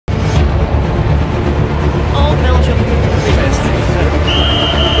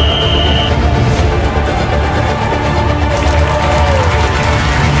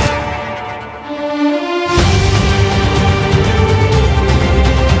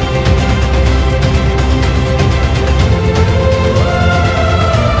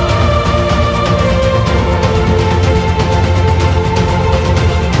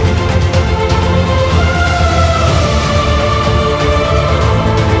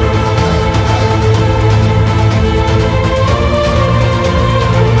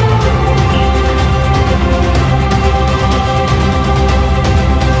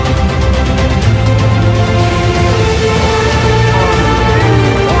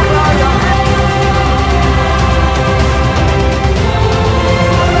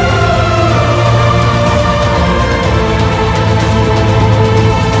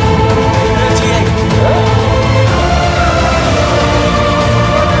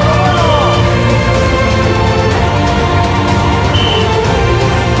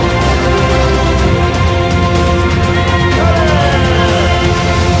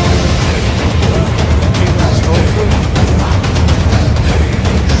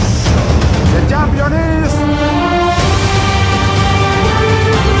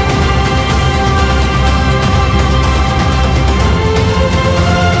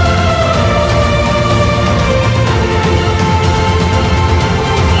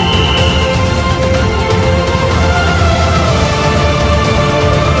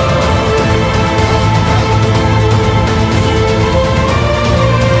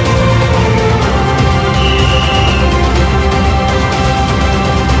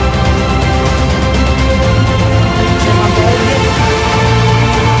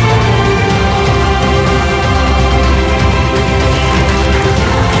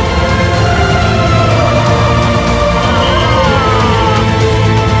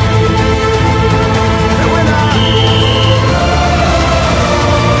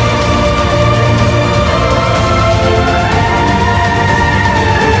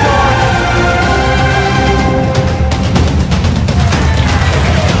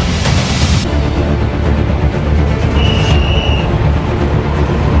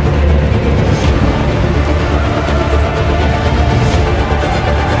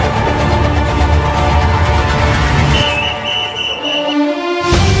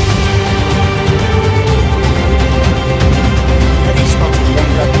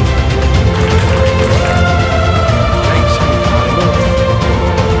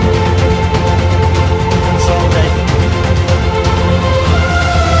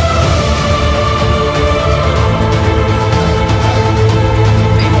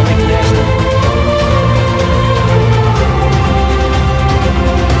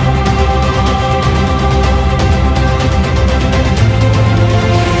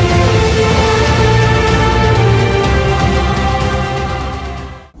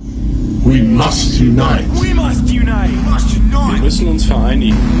unite. We must unite. Wir müssen uns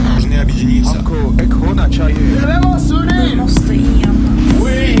vereinigen. Debemos unirnos.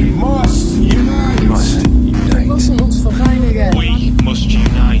 We must unite. Wir müssen uns vereinigen. We must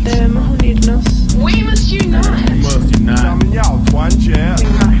unite. Debemos unirnos. We must unite. Must unite. 咱们要团结。 We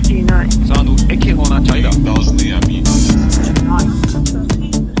must unite. Sandu Ekehona-Taida. We must unite.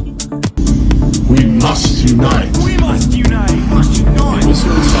 We must unite. Wir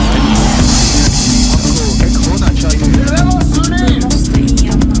müssen uns vereinigen. Debemos unirnos.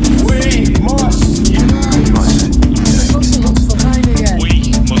 We must unite. Wir müssen uns vereinigen. We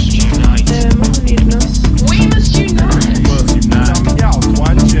must unite. Debemos unirnos. We must unite. Must unite. 咱们要团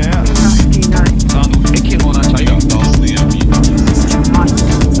结。 We must unite. Sandu Ekehona-Taida.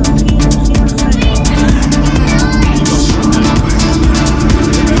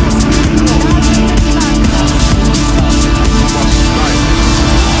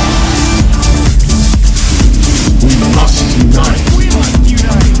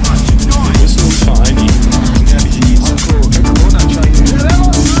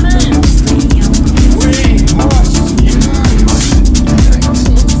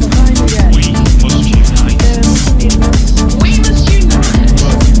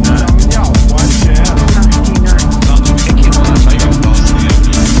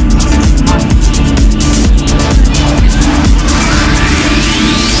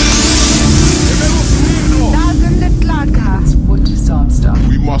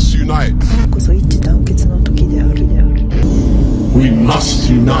 We must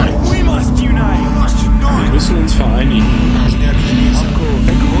unite. We must unite. Wir müssen uns vereinigen.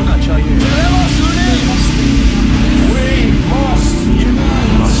 Debemos unirnos. We must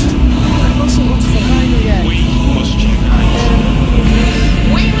unite. Wir müssen uns vereinigen. We must unite.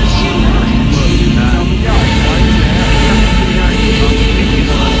 We must unite. 咱们要团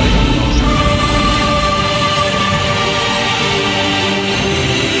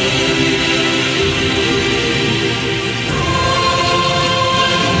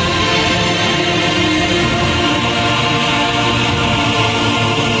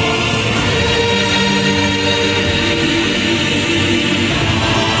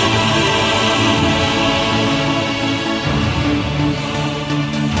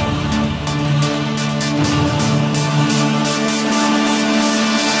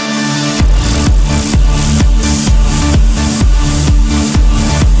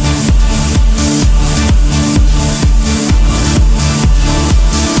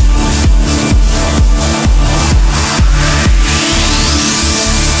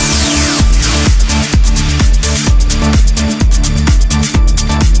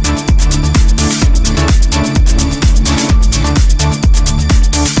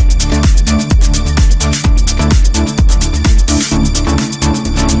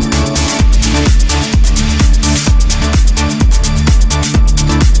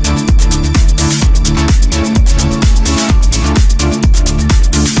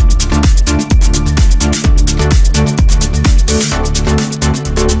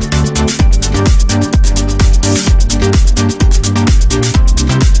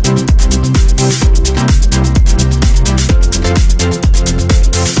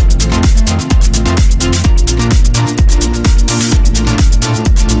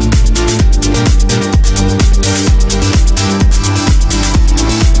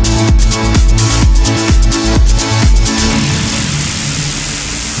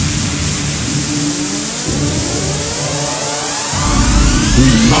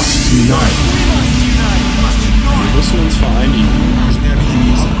Wir müssen uns vereinigen. Debemos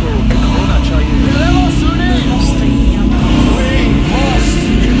unirnos.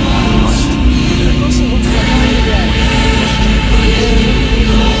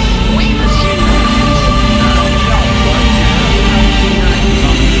 Wir müssen uns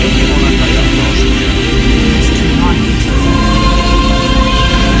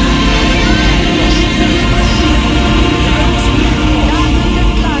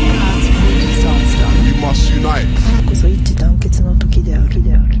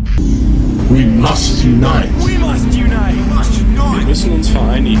We must We must unite. We must unite. Wir müssen uns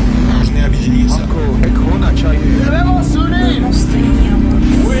vereinigen. Debemos unirnos.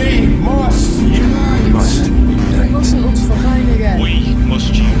 We must unite. Wir müssen uns vereinigen. We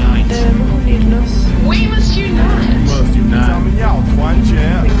must unite. Debemos unirnos. We must unite. Must 咱 unite. 们要团结。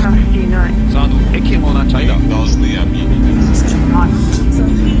 We must unite. Sandu Ekehona-Taida. Debemos unirnos. We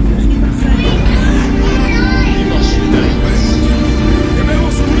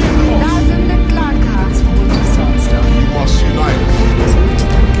must unite.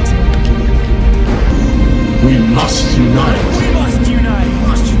 We must unite. We must unite.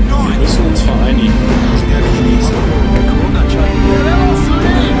 Wir müssen uns vereinigen.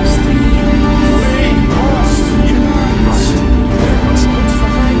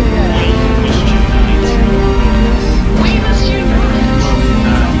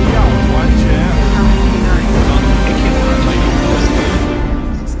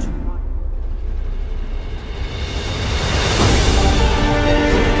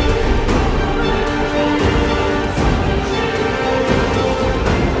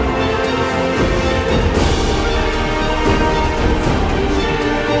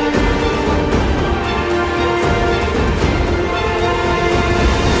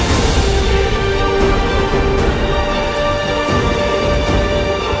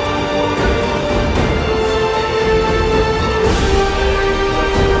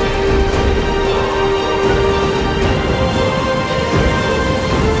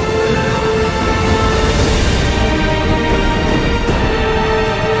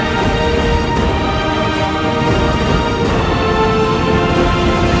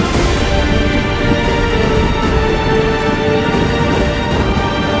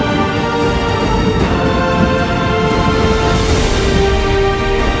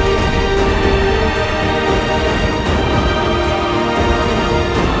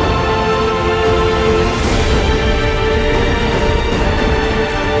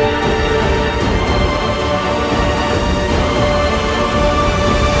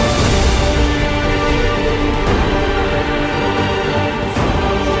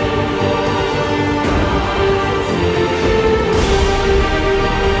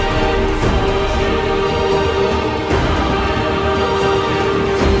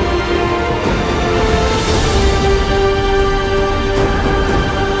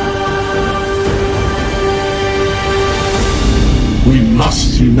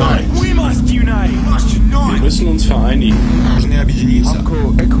 unite. We must unite. Wir müssen uns vereinigen.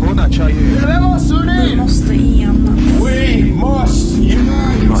 Debemos unir. Måste ena. We must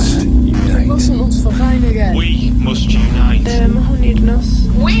unite. Wir müssen uns vereinigen. We must unite. unirnos.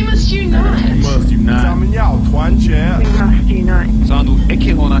 We must unite. Must 咱 unite. 们要团结。 We must unite. Sandu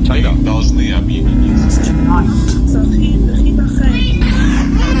ekimona chayda. Должны объединиться.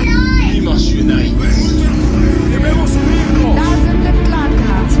 We must unite. Debemos unirnos.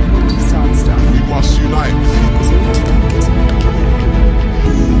 We must unite.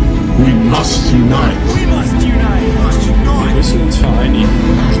 We must unite. We must unite. Wir müssen uns vereinigen.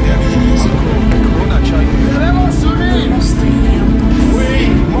 Debemos unir. Måste ena. We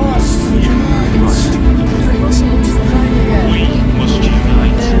must unite. Wir müssen uns vereinigen. We must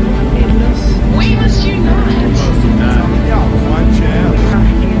unite. unirnos. We must unite. Must unite. 要团结。 We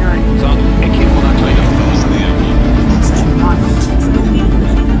must unite. Sandu ekimona chayda. Должны объединиться. We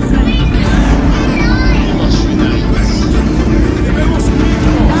must unite. Debemos unirnos.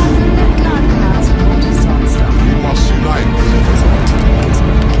 We must unite.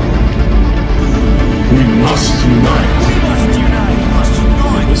 We must unite. We must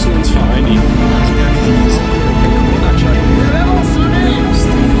unite. Wir müssen uns vereinigen. Debemos unir.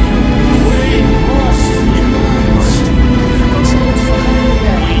 We must unite. Wir müssen uns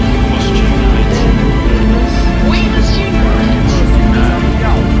vereinigen. We must unite. We must unite. Must unite. 要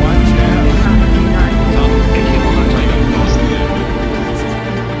团结。 Sandu ekimona chayda.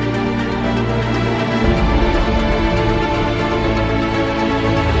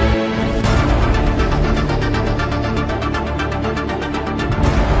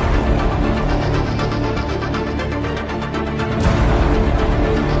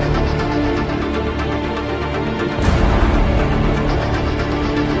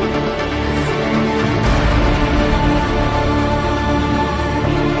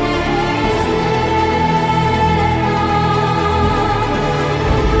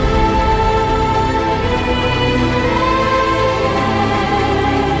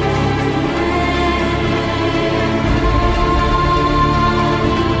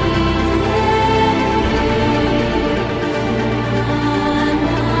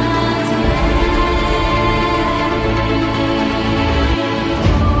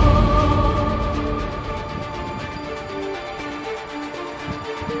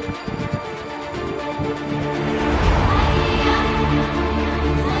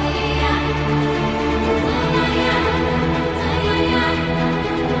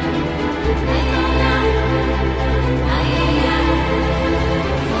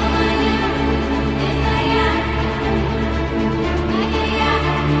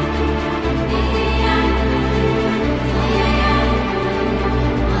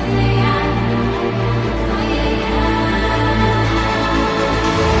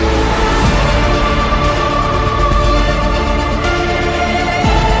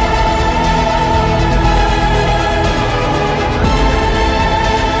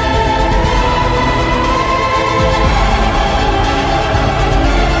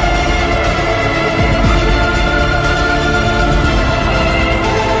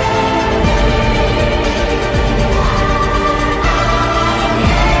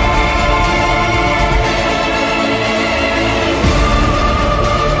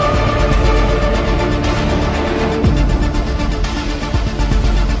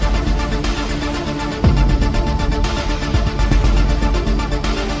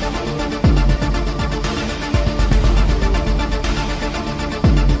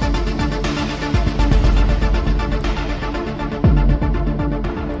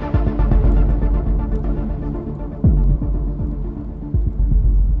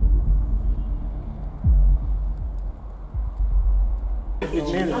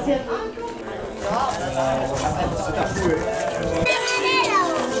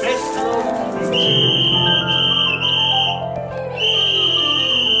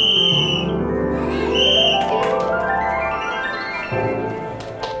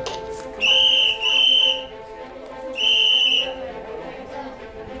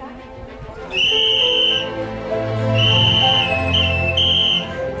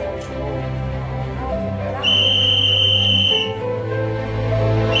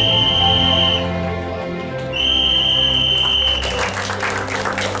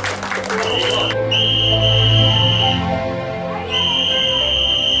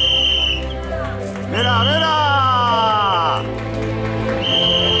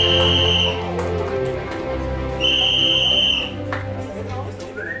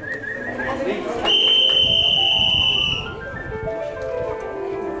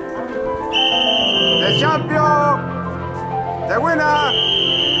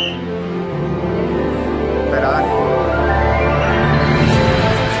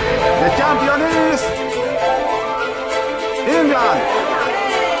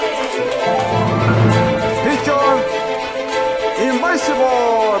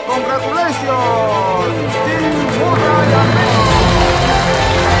 bravissimo! Congratulations!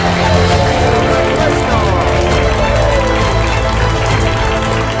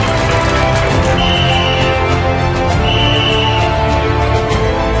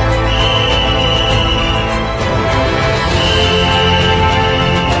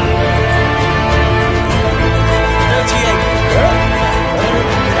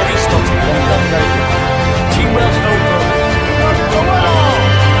 Team Murray and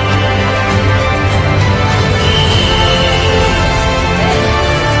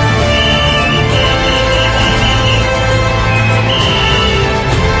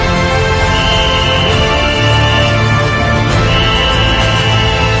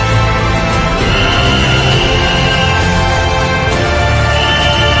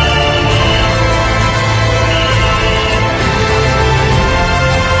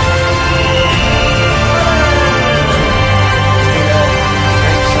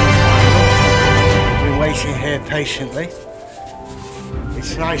patiently.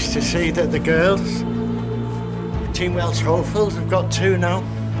 It's nice to see that the girls, Team Welsh hopefuls, have got 2 now,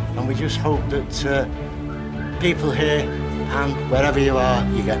 and we just hope that people here and wherever you are,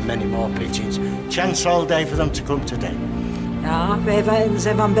 you get many more pigeons. Chance all day for them to come today. Ja, wij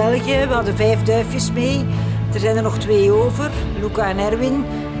zijn van België. We hadden 5 duifjes mee. Er zijn er nog 2 over, Luca en Erwin.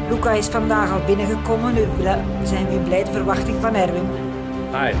 Luca is vandaag al binnengekomen. Nu zijn we in blijde verwachting van Erwin.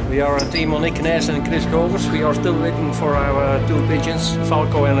 Hi, we are a team Monique Ness and Chris Govers. We are still waiting for our 2 pigeons,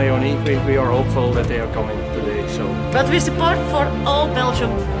 Falco and Leonie. We are hopeful that they are coming today. So. But we support for all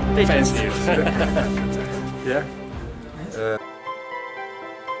Belgian pigeons. Fancy. Yeah.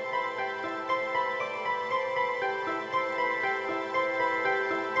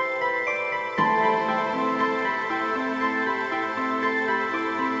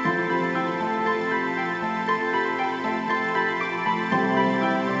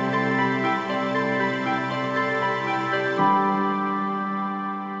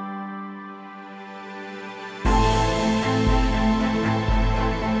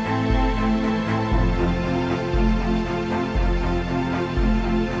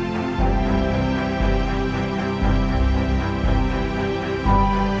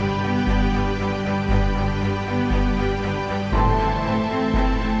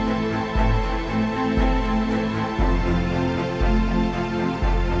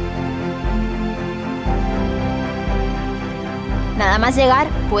 Nada más llegar,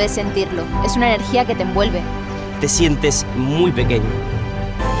 puedes sentirlo. Es una energía que te envuelve. Te sientes muy pequeño.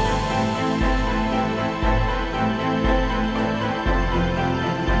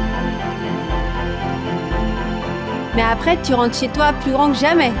 Mais après, tu rentres chez toi plus grand que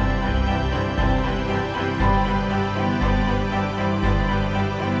jamais.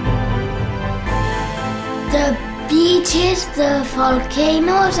 The beaches, the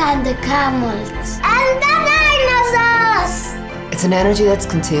volcanoes and the camels. And the dinosaurs! It's an energy that's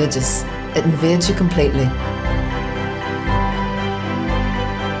contagious. It invades you completely.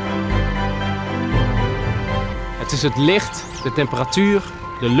 Het is het licht, de temperatuur,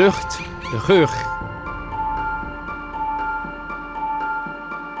 de lucht, de geur.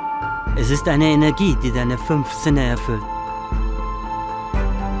 Es ist eine Energie, die deine 5 Sinne erfüllt.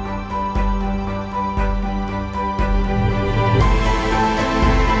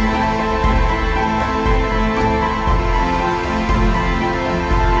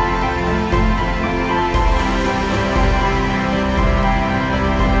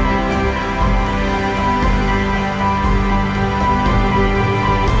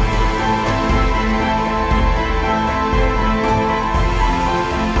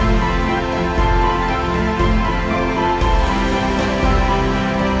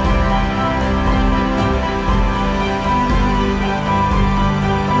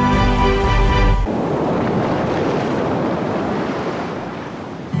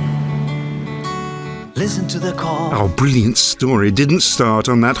 Listen to the call. Our brilliant story didn't start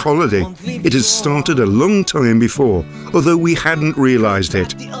on that holiday. It had started a long time before, although we hadn't realized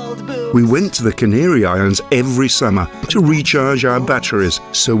it. We went to the Canary Islands every summer to recharge our batteries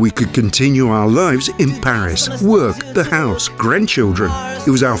so we could continue our lives in Paris, work, the house, grandchildren.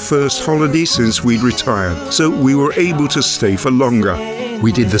 It was our first holiday since we'd retired, so we were able to stay for longer.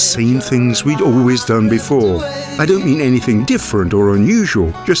 We did the same things we'd always done before. I don't mean anything different or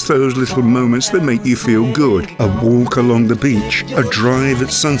unusual, just those little moments that make you feel good. A walk along the beach, a drive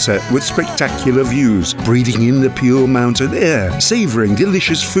at sunset with spectacular views, breathing in the pure mountain air, savouring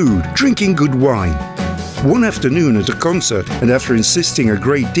delicious food, drinking good wine. One afternoon at a concert, and after insisting a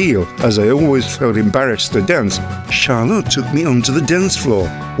great deal, as I always felt embarrassed to dance, Charlotte took me onto the dance floor.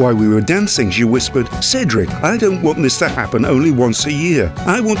 While we were dancing, she whispered, "Cedric, I don't want this to happen only once a year.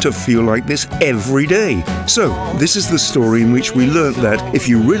 I want to feel like this every day." So, this is the story in which we learnt that if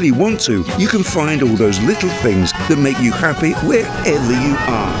you really want to, you can find all those little things that make you happy wherever you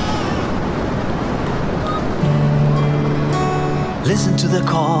are. Listen to the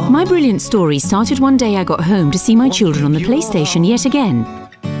call. My brilliant story started one day I got home to see my children on the PlayStation yet again.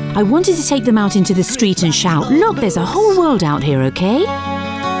 I wanted to take them out into the street and shout, "Look, there's a whole world out here, okay?"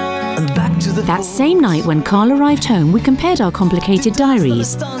 That same night when Carl arrived home, we compared our complicated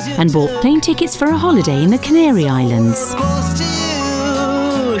diaries and bought plane tickets for a holiday in the Canary Islands.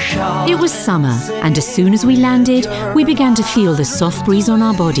 It was summer, and as soon as we landed, we began to feel the soft breeze on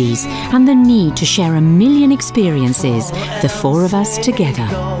our bodies and the need to share a million experiences, the four of us together.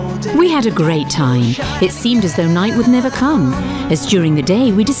 We had a great time. It seemed as though night would never come, as during the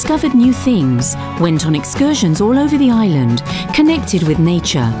day we discovered new things, went on excursions all over the island, connected with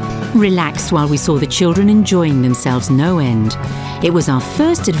nature, relaxed while we saw the children enjoying themselves no end. It was our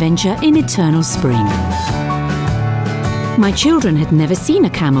first adventure in eternal spring. My children had never seen a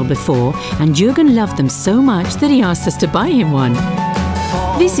camel before, and Jürgen loved them so much that he asked us to buy him one.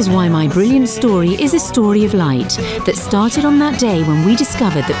 This is why my brilliant story is a story of light that started on that day when we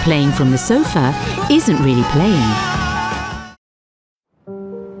discovered that playing from the sofa isn't really playing.